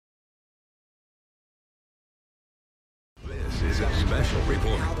is a special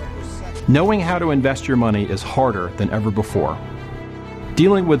report. Knowing how to invest your money is harder than ever before.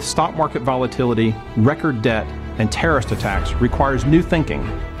 Dealing with stock market volatility, record debt, and terrorist attacks requires new thinking.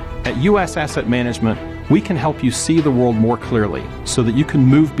 At U.S. Asset Management, we can help you see the world more clearly so that you can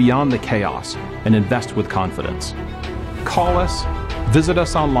move beyond the chaos and invest with confidence. Call us, visit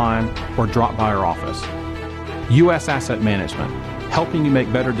us online, or drop by our office. U.S. Asset Management, helping you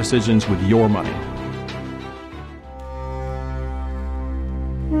make better decisions with your money.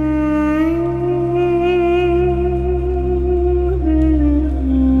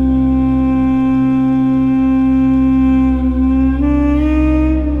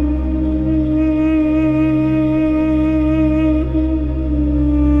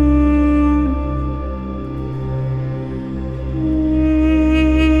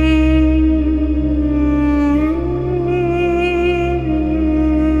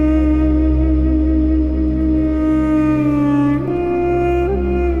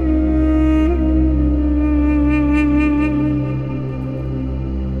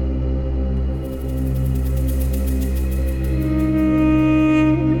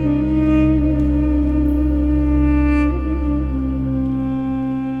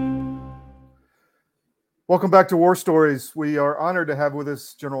 Welcome back to War Stories. We are honored to have with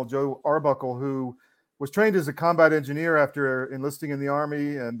us General Joe Arbuckle, who was trained as a combat engineer after enlisting in the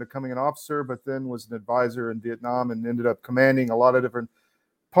Army and becoming an officer, but then was an advisor in Vietnam and ended up commanding a lot of different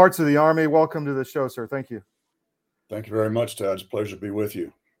parts of the Army. Welcome to the show, sir. Thank you. Thank you very much, Todd. It's a pleasure to be with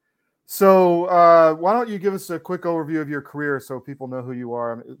you. So why don't you give us a quick overview of your career so people know who you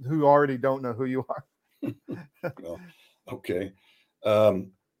are, who already don't know who you are? Well, okay.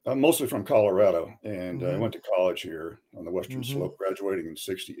 I'm mostly from Colorado, and I went to college here on the Western Slope, graduating in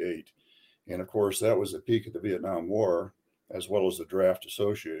 '68. And of course, that was the peak of the Vietnam War, as well as the draft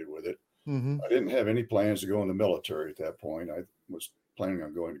associated with it. I didn't have any plans to go in the military at that point. I was planning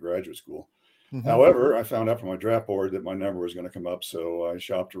on going to graduate school. However, I found out from my draft board that my number was going to come up, so I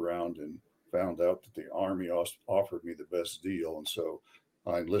shopped around and found out that the Army offered me the best deal. And so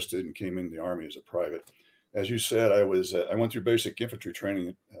I enlisted and came in the Army as a private. As you said, I went through basic infantry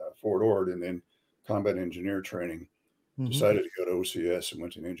training at Fort Ord and then combat engineer training. Decided to go to OCS and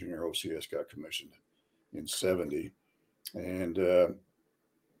went to an engineer OCS, got commissioned in '70. And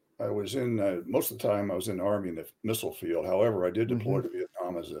I was in, most of the time I was in the Army in the missile field. However, I did deploy to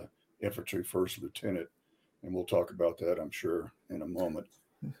Vietnam as an infantry first lieutenant. And we'll talk about that, I'm sure, in a moment.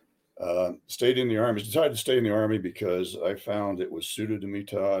 Stayed in the Army, decided to stay in the Army because I found it was suited to me,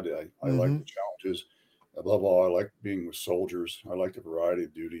 Todd. I like the challenges. Above all, I like being with soldiers. I like the variety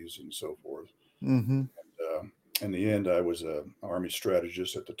of duties and so forth. And in the end, I was an Army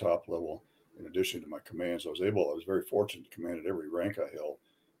strategist at the top level. In addition to my commands, I was very fortunate to command at every rank I held,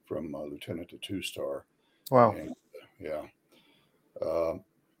 from lieutenant to 2-star. Wow. And,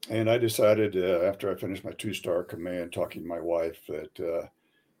 and I decided after I finished my 2-star command, talking to my wife, that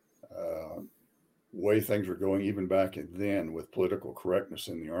way things were going, even back then with political correctness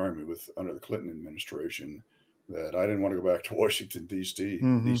in the Army under the Clinton administration, that I didn't want to go back to Washington, D.C.,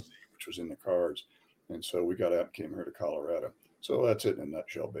 which was in the cards. And so we got out and came here to Colorado. So that's it in a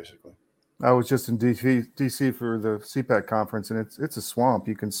nutshell, basically. I was just in D.C. for the CPAC conference, and it's a swamp.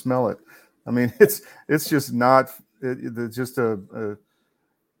 You can smell it. I mean, it's just not just an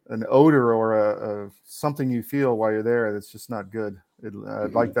odor or a something you feel while you're there that's just not good.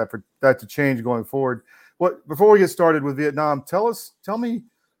 I'd like that for that to change going forward. Before we get started with Vietnam, tell me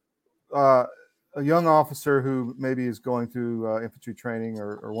a young officer who maybe is going through infantry training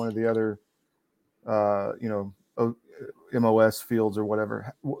or one of the other MOS fields or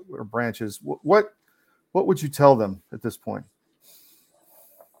whatever, or branches. What would you tell them at this point?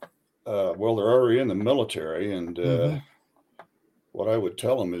 Well, they're already in the military, and what I would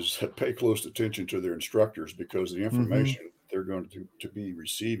tell them is pay close attention to their instructors, because the information they're going to be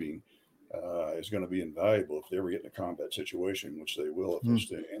receiving is going to be invaluable if they ever get in a combat situation, which they will if they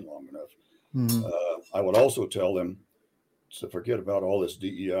stay in long enough. I would also tell them to forget about all this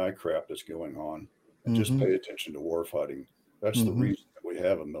DEI crap that's going on and just pay attention to war fighting. That's the reason that we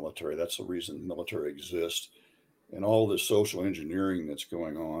have a military. That's the reason the military exists. And all this social engineering that's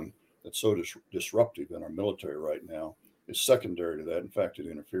going on, that's so disruptive in our military right now, is secondary to that. In fact, it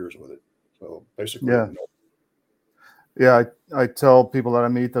interferes with it. So basically, I tell people that I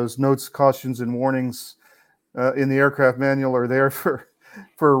meet, those notes, cautions, and warnings in the aircraft manual are there for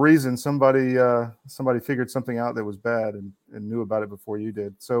a reason. Somebody figured something out that was bad and knew about it before you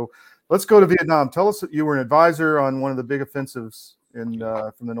did. So let's go to Vietnam. Tell us that you were an advisor on one of the big offensives from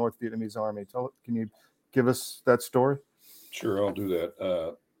the North Vietnamese Army. Can you give us that story? Sure, I'll do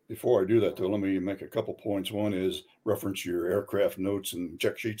that. Before I do that, though, let me make a couple points. One is reference your aircraft notes and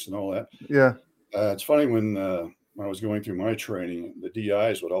check sheets and all that. Yeah. It's funny when I was going through my training, the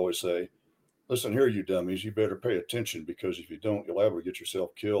DIs would always say, "Listen here, you dummies, you better pay attention because if you don't, you'll liable to get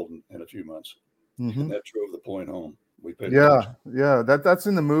yourself killed in a few months." Mm-hmm. And that drove the point home. We paid Yeah, attention. yeah. That's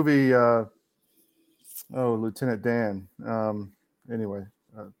in the movie. Lieutenant Dan. Anyway,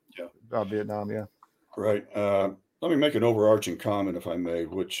 Yeah. about Vietnam. Yeah. Right. Let me make an overarching comment, if I may,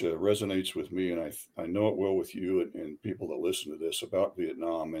 which resonates with me, and I know it will with you and people that listen to this about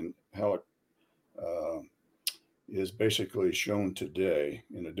Vietnam and how it is basically shown today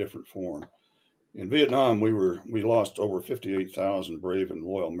in a different form. In Vietnam, we lost over 58,000 brave and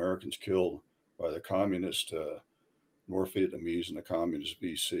loyal Americans killed by the communist North Vietnamese and the communist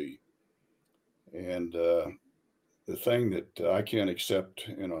VC. And the thing that I can't accept,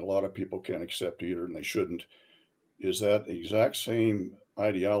 and a lot of people can't accept either, and they shouldn't, is that exact same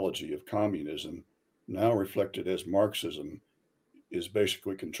ideology of communism, now reflected as Marxism, is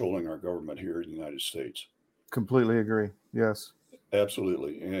basically controlling our government here in the United States. Completely agree. Yes.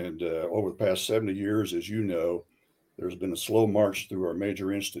 Absolutely. And over the past 70 years, as you know, there's been a slow march through our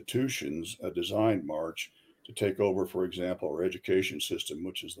major institutions, a designed march to take over, for example, our education system,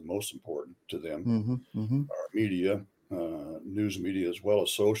 which is the most important to them, our media, news media, as well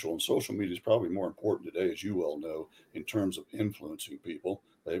as social. And social media is probably more important today, as you well know, in terms of influencing people.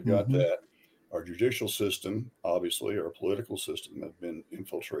 They've got that. Our judicial system, obviously, our political system have been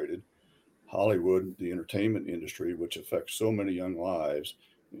infiltrated. Hollywood, the entertainment industry, which affects so many young lives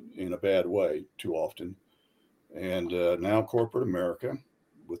in a bad way too often. And now corporate America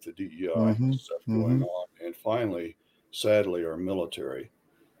with the DEI stuff going on. And finally, sadly, our military.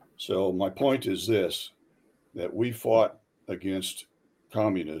 So my point is this, that we fought against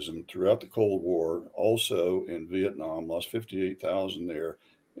communism throughout the Cold War, also in Vietnam, lost 58,000 there.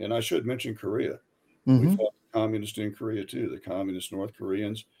 And I should mention Korea. We fought the communists in Korea too, the communist North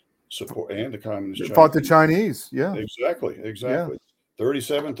Koreans support and the communist Chinese. Fought the Chinese. Yeah. Exactly. Yeah.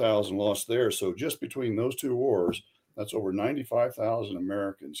 37,000 lost there. So just between those two wars, that's over 95,000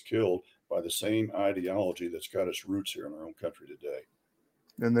 Americans killed by the same ideology that's got its roots here in our own country today.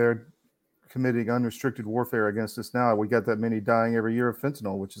 And they're committing unrestricted warfare against us now. We got that many dying every year of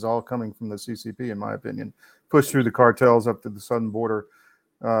fentanyl, which is all coming from the CCP, in my opinion, pushed through the cartels up to the southern border.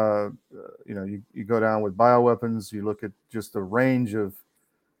 You go down with bioweapons, you look at just the range of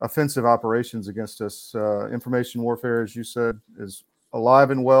offensive operations against us. Information warfare, as you said, is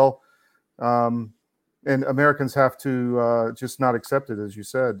alive and well. And Americans have to just not accept it, as you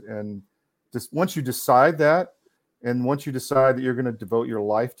said. And just once you decide that, and once you decide that you're going to devote your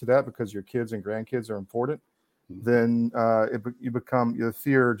life to that because your kids and grandkids are important, then you become, the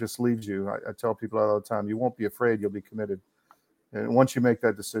fear just leaves you. I tell people all the time, you won't be afraid, you'll be committed. And once you make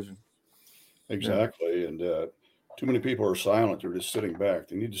that decision. Exactly. And too many people are silent. They're just sitting back.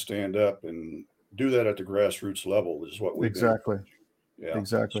 They need to stand up and do that at the grassroots level, which is what we've Exactly. been. Yeah.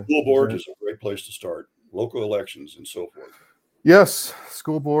 Exactly. School board is a great place to start. Local elections and so forth. Yes.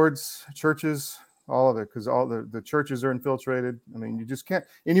 School boards, churches, all of it, because all the churches are infiltrated. I mean, you just can't,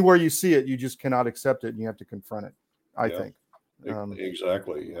 anywhere you see it, you just cannot accept it, and you have to confront it, I think.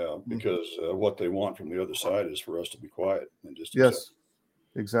 Exactly. Yeah. Because what they want from the other side is for us to be quiet and just accept.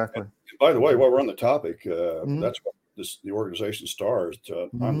 Exactly. And by the way, while we're on the topic, that's what the organization STARS,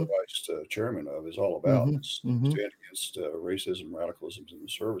 I'm the vice chairman of, is all about. Stand against racism, radicalism in the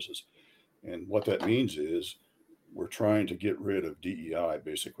services. And what that means is we're trying to get rid of DEI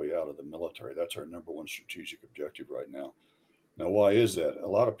basically out of the military. That's our number one strategic objective right now. Now, why is that? A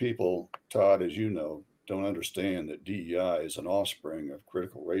lot of people, Todd, as you know, don't understand that DEI is an offspring of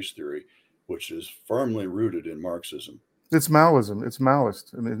critical race theory, which is firmly rooted in Marxism. It's Maoism. It's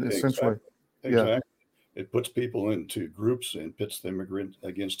Maoist. I mean, essentially. Exactly. Yeah. It puts people into groups and pits them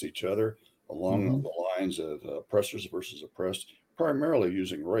against each other along the lines of oppressors versus oppressed, primarily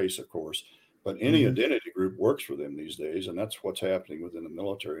using race, of course. But any identity group works for them these days, and that's what's happening within the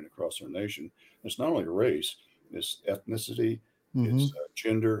military and across our nation. It's not only race, it's ethnicity, it's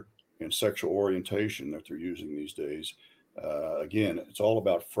gender, and sexual orientation that they're using these days. Again, it's all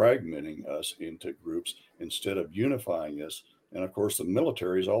about fragmenting us into groups instead of unifying us. And of course, the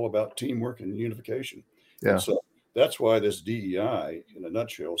military is all about teamwork and unification. Yeah. And so that's why this DEI, in a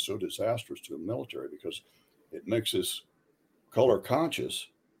nutshell, is so disastrous to the military, because it makes us color conscious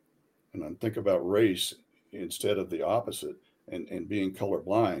and think about race instead of the opposite, and being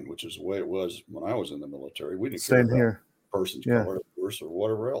colorblind, which is the way it was when I was in the military. We didn't care about person's color, of course, or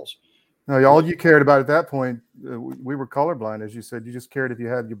whatever else. No, all you cared about at that point, we were colorblind, as you said. You just cared if you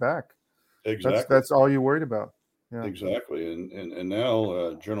had your back. Exactly. That's all you worried about. Yeah. Exactly. And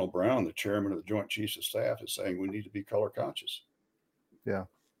now General Brown, the chairman of the Joint Chiefs of Staff, is saying we need to be color conscious. Yeah.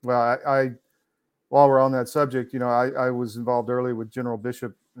 Well, I while we're on that subject, I was involved early with General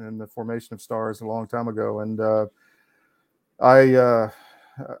Bishop in the formation of STARS a long time ago, and I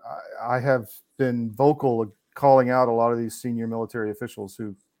have been vocal calling out a lot of these senior military officials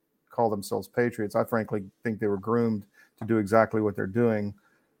who call themselves patriots. I frankly think they were groomed to do exactly what they're doing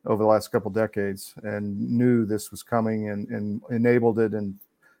over the last couple decades, and knew this was coming, and enabled it and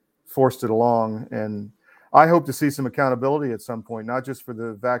forced it along. And I hope to see some accountability at some point, not just for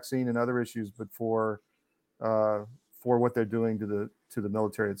the vaccine and other issues, but for what they're doing to the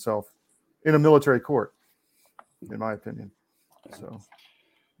military itself in a military court, in my opinion. So.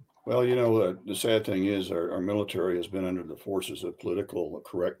 Well, the sad thing is our military has been under the forces of political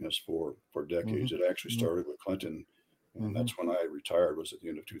correctness for decades. Mm-hmm. It actually started with Clinton, and Mm-hmm. that's when I retired, was at the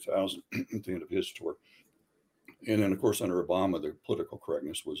end of 2000, at the end of his tour. And then, of course, under Obama, the political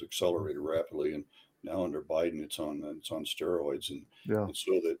correctness was accelerated rapidly, and now under Biden, it's on steroids. And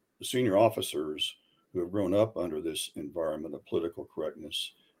so that the senior officers who have grown up under this environment of political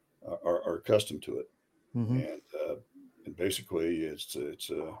correctness are accustomed to it. Mm-hmm. And basically, it's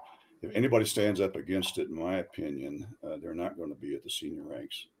if anybody stands up against it, in my opinion, they're not going to be at the senior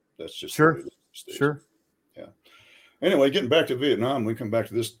ranks. That's just sure. The way it is. Sure. Yeah. Anyway, getting back to Vietnam, we come back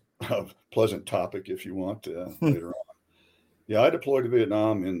to this pleasant topic if you want later on. Yeah, I deployed to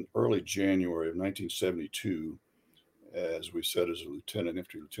Vietnam in early January of 1972, as we said, as a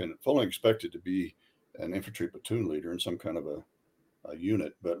infantry lieutenant, fully expected to be an infantry platoon leader in some kind of a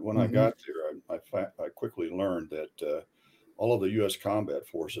unit. But when I got there, I quickly learned that all of the U.S. combat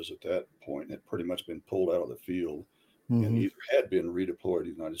forces at that point had pretty much been pulled out of the field and either had been redeployed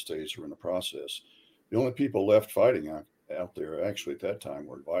to the United States or in the process. The only people left fighting out there actually at that time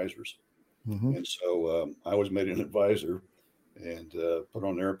were advisors. And so I was made an advisor and put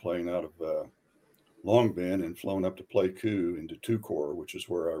on an airplane out of Long Binh and flown up to Pleiku into 2 Corps, which is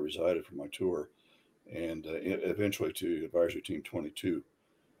where I resided for my tour, and eventually to Advisory Team 22.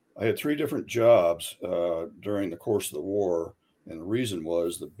 I had 3 different jobs during the course of the war, and the reason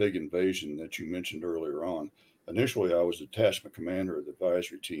was the big invasion that you mentioned earlier on. Initially, I was detachment commander of the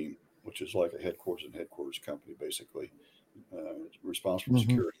advisory team, which is like a headquarters company, basically, responsible for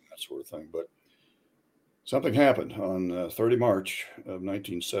security and that sort of thing. But something happened on 30 March of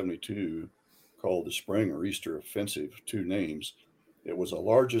 1972 called the Spring or Easter Offensive, 2 names. It was the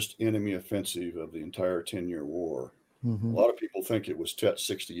largest enemy offensive of the entire 10-year war. A lot of people think it was Tet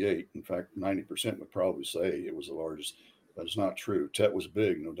 68. In fact, 90% would probably say it was the largest, but it's not true. Tet was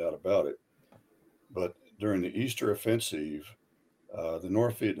big, no doubt about it. But during the Easter Offensive, the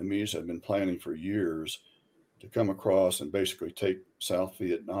North Vietnamese had been planning for years to come across and basically take South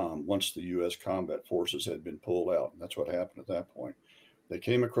Vietnam once the U.S. combat forces had been pulled out. And that's what happened at that point. They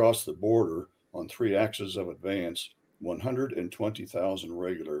came across the border on 3 axes of advance, 120,000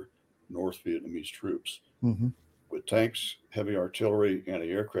 regular North Vietnamese troops with tanks, heavy artillery,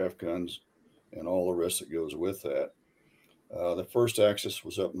 anti-aircraft guns, and all the rest that goes with that. The first axis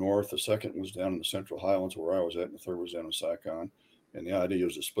was up north. The second was down in the Central Highlands where I was at, and the third was down in Saigon. And the idea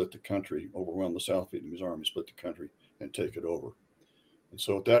was to split the country, overwhelm the South Vietnamese army, split the country, and take it over. And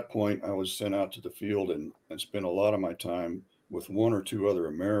so at that point, I was sent out to the field and spent a lot of my time with 1 or 2 other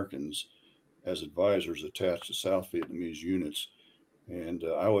Americans as advisors attached to South Vietnamese units. And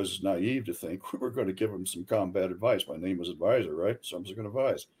I was naive to think we were going to give them some combat advice. My name was advisor, right? So I was going to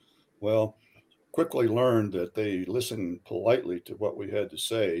advise. Well, quickly learned that they listened politely to what we had to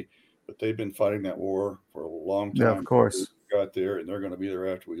say, but they've been fighting that war for a long time. Yeah, of course. We got there, and they're going to be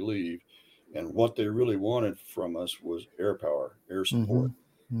there after we leave. And what they really wanted from us was air power, air support.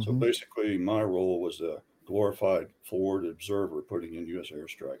 So basically, my role was a glorified forward observer putting in U.S.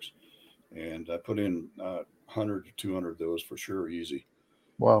 airstrikes. And I put in 100 to 200 of those for sure, easy.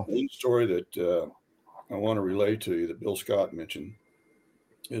 Wow. One story that I want to relay to you that Bill Scott mentioned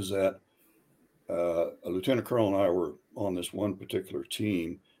is that a lieutenant colonel and I were on this one particular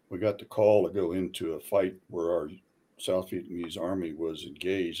team. We got the call to go into a fight where our South Vietnamese army was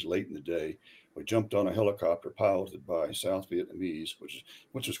engaged late in the day. We jumped on a helicopter piloted by South Vietnamese,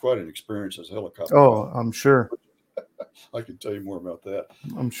 which was quite an experience as a helicopter pilot. I'm sure. I can tell you more about that.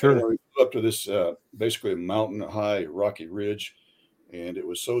 I'm sure. Anyway, we flew up to this basically a mountain, a high rocky ridge, and it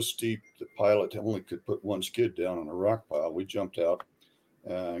was so steep the pilot only could put 1 skid down on a rock pile. We jumped out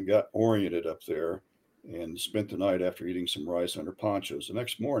and got oriented up there and spent the night after eating some rice under ponchos. The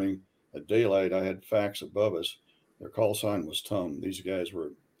next morning at daylight, I had facts above us. Their call sign was TUM. These guys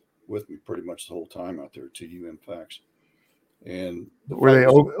were with me pretty much the whole time out there, TUM facts. And the Were fight they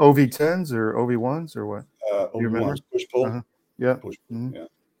was OV10s or OV1s or what? Do you remember? Obi-Wan's push pull. Uh-huh. Yeah. Push, Mhm. yeah.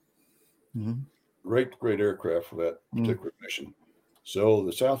 Mhm. Great aircraft for that particular mission. So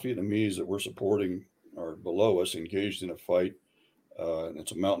the South Vietnamese that we're supporting are below us, engaged in a fight. And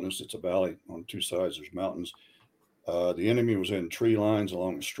it's a valley on two sides. There's mountains. The enemy was in tree lines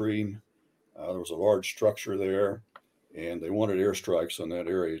along a stream. There was a large structure there, and they wanted airstrikes on that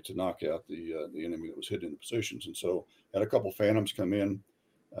area to knock out the enemy that was hidden in the positions. And so had a couple Phantoms come in,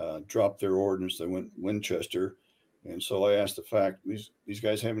 dropped their ordnance. They went Winchester. And so I asked the fact, these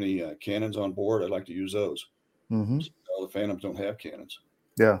guys have any cannons on board? I'd like to use those. Mm-hmm. So, no, the Phantoms don't have cannons.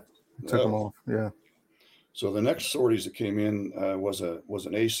 Yeah, took them off. Yeah. So the next sorties that came in was an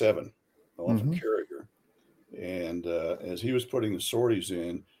A7, elephant carrier. And as he was putting the sorties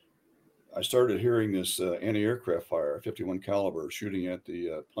in, I started hearing this anti-aircraft fire, 51 caliber, shooting at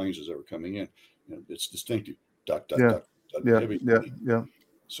the planes as they were coming in. It's distinctive, duck, duck, duck, duck, heavy. Yeah.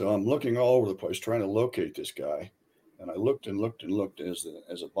 So I'm looking all over the place trying to locate this guy. And I looked and looked and looked as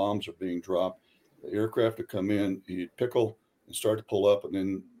the bombs are being dropped. The aircraft would come in, he'd pickle and start to pull up, and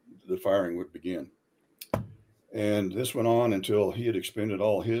then the firing would begin. And this went on until he had expended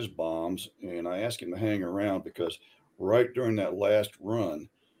all his bombs. And I asked him to hang around because right during that last run,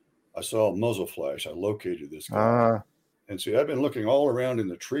 I saw a muzzle flash. I located this guy. And see, I've been looking all around in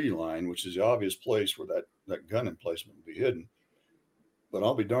the tree line, which is the obvious place where that gun emplacement would be hidden. But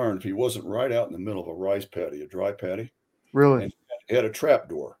I'll be darned if he wasn't right out in the middle of a rice paddy, a dry paddy. Really? And he had a trap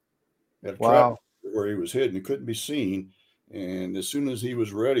door. Trap door where he was hidden. He couldn't be seen. And as soon as he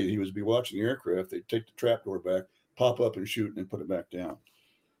was ready, he would be watching the aircraft. They'd take the trap door back, pop up and shoot, and then put it back down.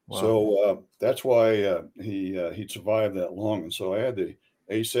 Wow. So that's why he'd survived that long. And so I had the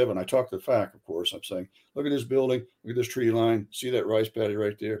A7. I talked to the FAC, of course. I'm saying, look at this building, look at this tree line. See that rice paddy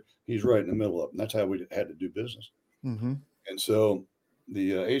right there? He's right in the middle of it. And that's how we had to do business. Mm-hmm. And so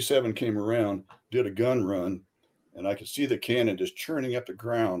the A7 came around, did a gun run, and I could see the cannon just churning up the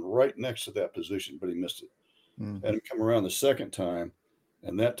ground right next to that position, but he missed it. Mm-hmm. Had him come around the second time,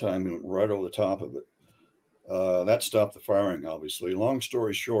 and that time he went right over the top of it. That stopped the firing, obviously. Long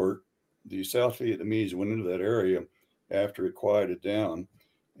story short, the South Vietnamese went into that area after it quieted down,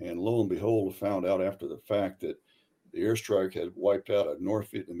 and lo and behold, found out after the fact that the airstrike had wiped out a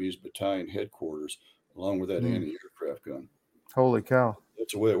North Vietnamese battalion headquarters along with that anti-aircraft gun. Holy cow.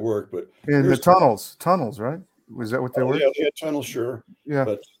 That's the way it worked. But in the tunnels, right? Was that what they were? Yeah, they had tunnels, sure. Yeah.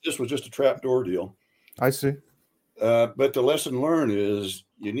 But this was just a trapdoor deal. I see. But the lesson learned is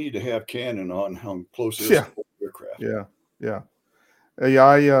you need to have cannon on how close it is to the aircraft.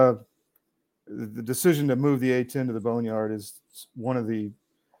 Yeah. The decision to move the A-10 to the boneyard is one of the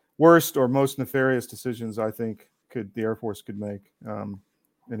worst or most nefarious decisions I think the Air Force could make.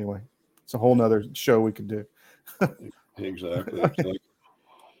 Anyway, it's a whole nother show we could do. Exactly.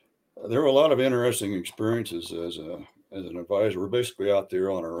 There were a lot of interesting experiences as an advisor. We're basically out there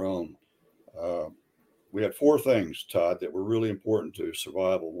on our own. We had four things, Todd, that were really important to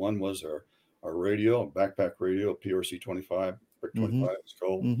survival. One was our radio, backpack radio, PRC 25, Brick 25, it's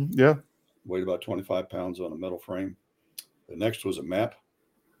called. Mm-hmm. Yeah. Weighed about 25 pounds on a metal frame. The next was a map,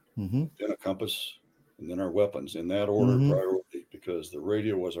 then a compass, and then our weapons in that order of priority, because the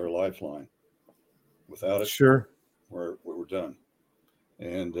radio was our lifeline. Without it, we were done.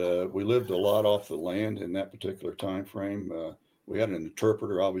 And we lived a lot off the land in that particular time frame. We had an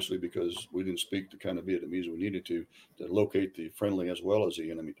interpreter, obviously, because we didn't speak the kind of Vietnamese we needed to locate the friendly as well as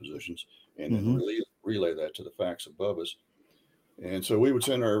the enemy positions, and then relay that to the FACs above us. And so we would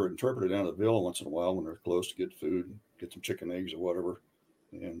send our interpreter down to the Ville once in a while when they're close to get food, get some chicken eggs or whatever.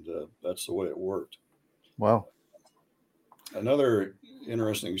 And that's the way it worked. Wow. Another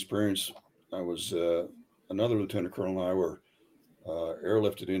interesting experience, I was another lieutenant colonel and I were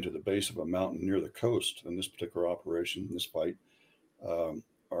airlifted into the base of a mountain near the coast in this particular operation, in this fight.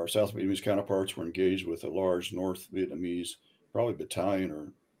 Our South Vietnamese counterparts were engaged with a large North Vietnamese, probably battalion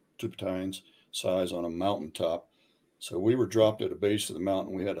or two battalions size on a mountaintop. So we were dropped at the base of the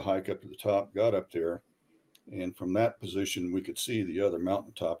mountain. We had to hike up to the top, got up there. And from that position, we could see the other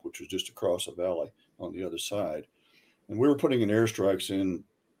mountaintop, which was just across a valley on the other side. And we were putting in airstrikes in,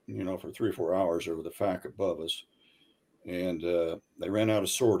 for 3 or 4 hours over the FAC above us. And they ran out of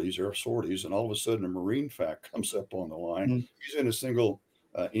sorties, and all of a sudden a Marine FAC comes up on the line. He's in a single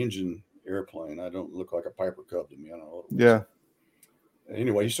engine airplane. I don't look like a Piper Cub to me. I don't know what it was. Yeah.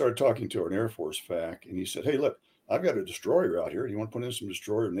 Anyway, he started talking to an Air Force FAC, and he said, "Hey, look, I've got a destroyer out here. Do you want to put in some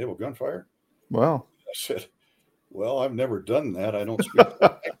destroyer naval gunfire?" Wow. I said, "Well, I've never done that. I don't speak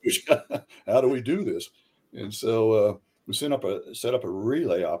the language. How do we do this?" And so we set up a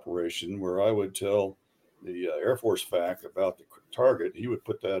relay operation where I would tell the Air Force fact about the target, he would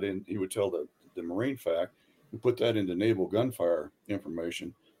put that in. He would tell the Marine fact, and put that into naval gunfire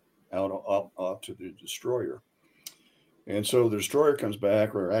information out to the destroyer. And so the destroyer comes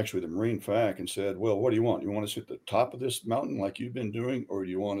back, or actually the Marine fact, and said, "Well, what do you want? You want us at the top of this mountain like you've been doing, or do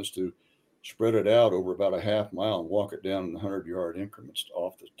you want us to spread it out over about a half mile and walk it down in 100-yard increments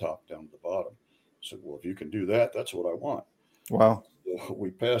off the top down to the bottom?" I said, "Well, if you can do that, that's what I want." Wow. So we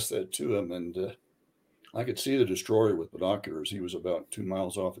passed that to him, and I could see the destroyer with binoculars. He was about 2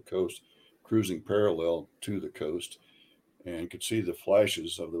 miles off the coast, cruising parallel to the coast, and could see the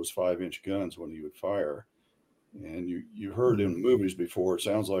flashes of those 5-inch guns when he would fire. And you heard in the movies before, it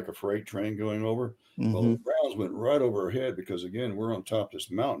sounds like a freight train going over. Well, the rounds went right over our head because, again, we're on top of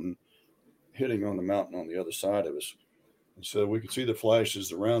this mountain, hitting on the mountain on the other side of us. And so we could see the flashes,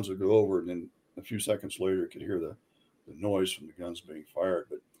 the rounds would go over, and then a few seconds later, you could hear the noise from the guns being fired.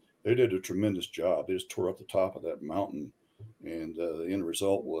 But they did a tremendous job. They just tore up the top of that mountain. And the end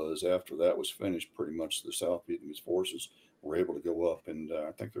result was, after that was finished, pretty much the South Vietnamese forces were able to go up. And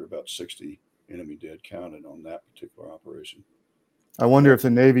I think there were about 60 enemy dead counted on that particular operation. I wonder if the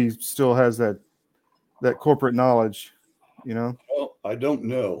Navy still has that corporate knowledge, you know? Well, I don't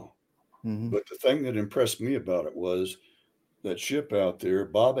know. But the thing that impressed me about it was that ship out there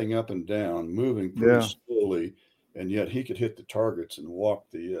bobbing up and down, moving pretty slowly, and yet he could hit the targets and walk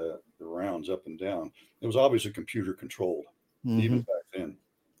the rounds up and down. It was obviously computer controlled, even back then.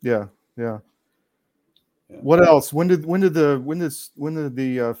 Yeah. What else? When did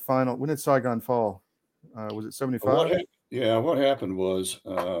Saigon fall? Was it 75? What happened was,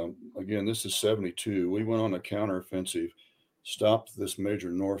 again, this is 72. We went on a counteroffensive, stopped this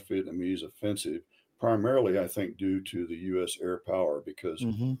major North Vietnamese offensive, primarily, I think, due to the U.S. air power, because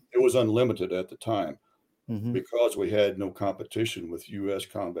it was unlimited at the time. Because we had no competition with U.S.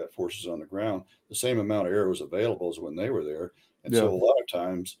 combat forces on the ground, the same amount of air was available as when they were there. And so a lot of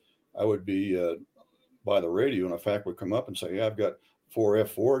times I would be by the radio, and a fact would come up and say, "Yeah, I've got 4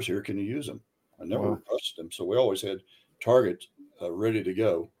 F-4s here. Can you use them?" I never requested them. So we always had targets ready to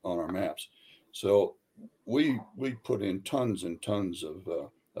go on our maps. So we put in tons and tons of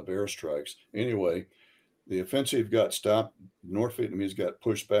airstrikes. Anyway, the offensive got stopped. North Vietnamese got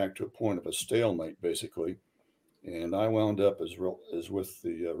pushed back to a point of a stalemate, basically. And I wound up as with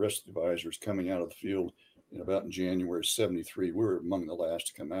the rest of the advisors coming out of the field in January 73. We were among the last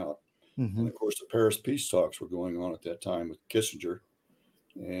to come out. And of course, the Paris peace talks were going on at that time with Kissinger.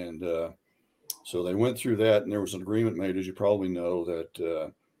 And so they went through that, and there was an agreement made, as you probably know, that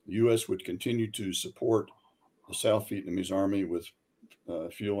the U.S. would continue to support the South Vietnamese army with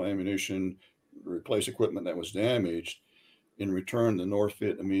fuel, ammunition, replace equipment that was damaged. In return, the North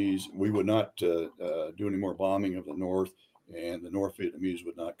Vietnamese, we would not do any more bombing of the North, and the North Vietnamese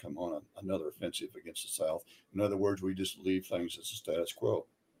would not come on another offensive against the South. In other words, we just leave things as a status quo.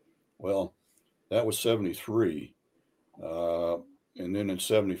 Well, that was 73. And then in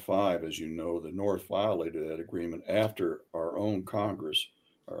 75, as you know, the North violated that agreement after our own Congress,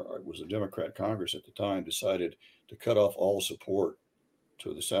 or it was a Democrat Congress at the time, decided to cut off all support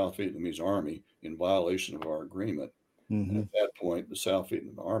to the South Vietnamese army in violation of our agreement. And at that point, the South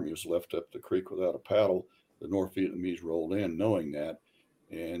Vietnamese army was left up the creek without a paddle. The North Vietnamese rolled in knowing that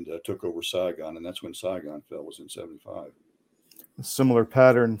and took over Saigon. And that's when Saigon fell, was in 75. A similar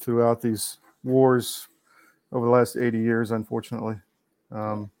pattern throughout these wars over the last 80 years, unfortunately.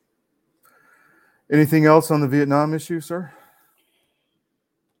 Anything else on the Vietnam issue, sir?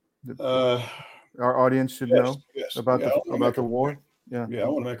 Our audience should know about the war. I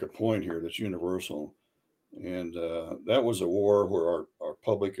want to make a point here that's universal. And that was a war where our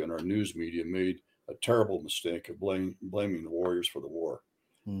public and our news media made a terrible mistake of blaming the warriors for the war.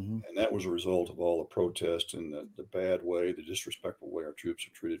 And that was a result of all the protests and the bad way, the disrespectful way our troops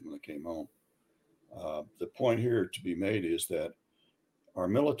were treated when they came home. The point here to be made is that our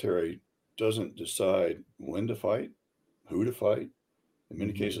military doesn't decide when to fight, who to fight, in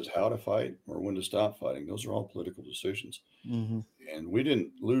many cases how to fight, or when to stop fighting. Those are all political decisions. And we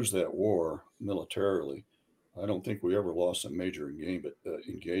didn't lose that war militarily. I don't think we ever lost a major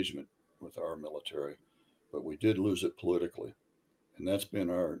engagement with our military, but we did lose it politically. And that's been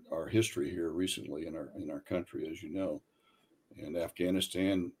our history here recently in our country, as you know. And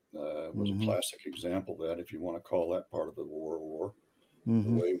Afghanistan was a classic example of that, if you want to call that part of the war. The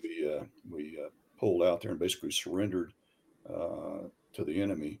way we pulled out there and basically surrendered to the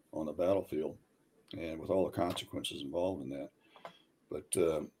enemy on the battlefield, and with all the consequences involved in that.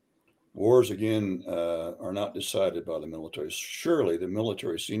 But wars, again, are not decided by the military. Surely the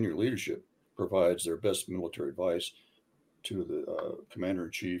military senior leadership provides their best military advice to the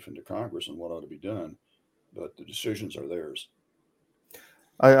commander-in-chief and to Congress on what ought to be done. but the decisions are theirs.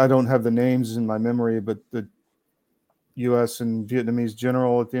 I don't have the names in my memory, but the U.S. and Vietnamese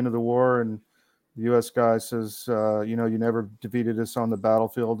general at the end of the war, and the U.S. guy says, you never defeated us on the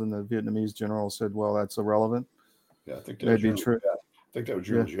battlefield, and the Vietnamese general said, well, that's irrelevant. Yeah, I think that maybe was true. I think that was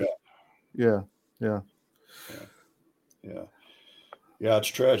General Jet. Yeah. Yeah, it's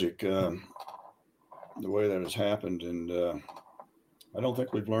tragic the way that has happened, and I don't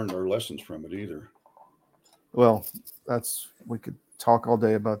think we've learned our lessons from it either. Well, we could talk all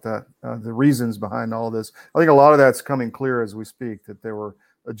day about that. The reasons behind all this. I think a lot of that's coming clear as we speak, that there were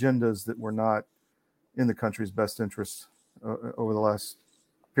agendas that were not in the country's best interests over the last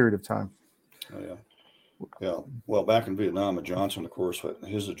period of time. Oh, yeah. Well, back in Vietnam, Johnson, of course,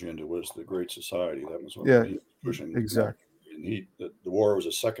 his agenda was the Great Society. That was what he was pushing. Exactly. And the war was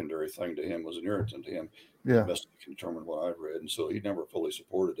a secondary thing to him, was an irritant to him. Yeah. Best I can determine what I've read. And so he never fully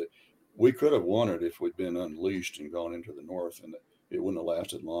supported it. We could have won it if we'd been unleashed and gone into the North, and it wouldn't have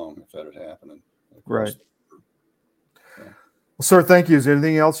lasted long if that had happened. And of course, right. Well, sir, thank you. Is there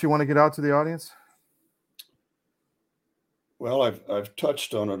anything else you want to get out to the audience? Well, I've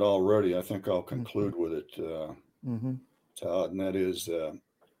touched on it already. I think I'll conclude with it, Todd, and that is,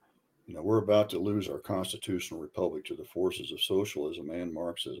 we're about to lose our constitutional republic to the forces of socialism and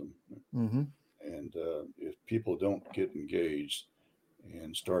Marxism. And if people don't get engaged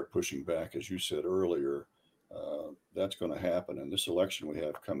and start pushing back, as you said earlier, that's going to happen. And this election we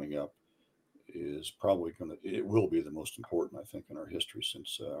have coming up is probably it will be the most important, I think, in our history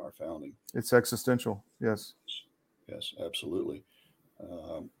since our founding. It's existential. Yes. Yes, absolutely.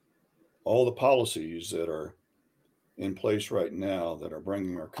 All the policies that are in place right now that are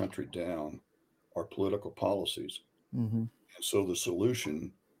bringing our country down are political policies. And so the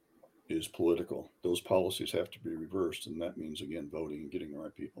solution is political. Those policies have to be reversed. And that means, again, voting and getting the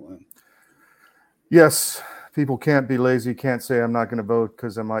right people in. Yes. People can't be lazy, can't say I'm not going to vote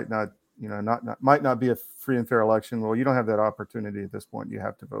because I might not, might not be a free and fair election. Well, you don't have that opportunity at this point. You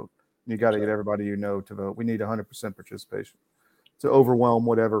have to vote. You got to get everybody to vote. We need 100% participation to overwhelm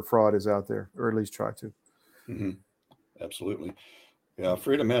whatever fraud is out there, or at least try to. Absolutely. Yeah,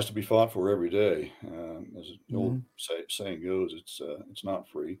 freedom has to be fought for every day. As the old saying goes, it's not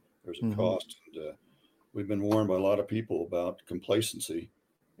free. There's a cost. And we've been warned by a lot of people about complacency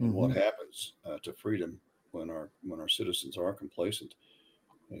and what happens to freedom when our citizens are complacent.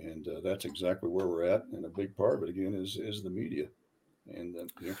 And that's exactly where we're at. And a big part of it, again, is the media. And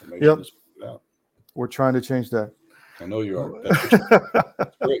the information that's put out. We're trying to change that. I know you are.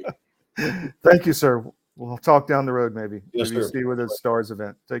 That's great. Thank you, sir. We'll talk down the road, maybe. Yes, maybe sir. See you with the STARS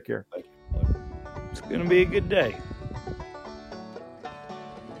event. Take care. Thank you. It's going to be a good day.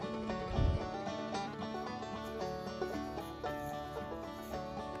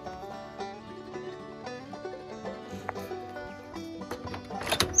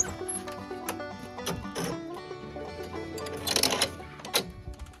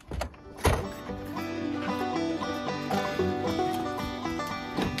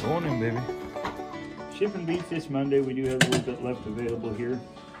 Morning, baby. Shipping beef this Monday. We do have a little bit left available here.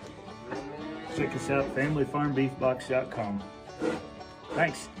 Check us out, familyfarmbeefbox.com.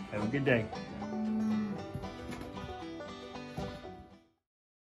 Thanks. Have a good day.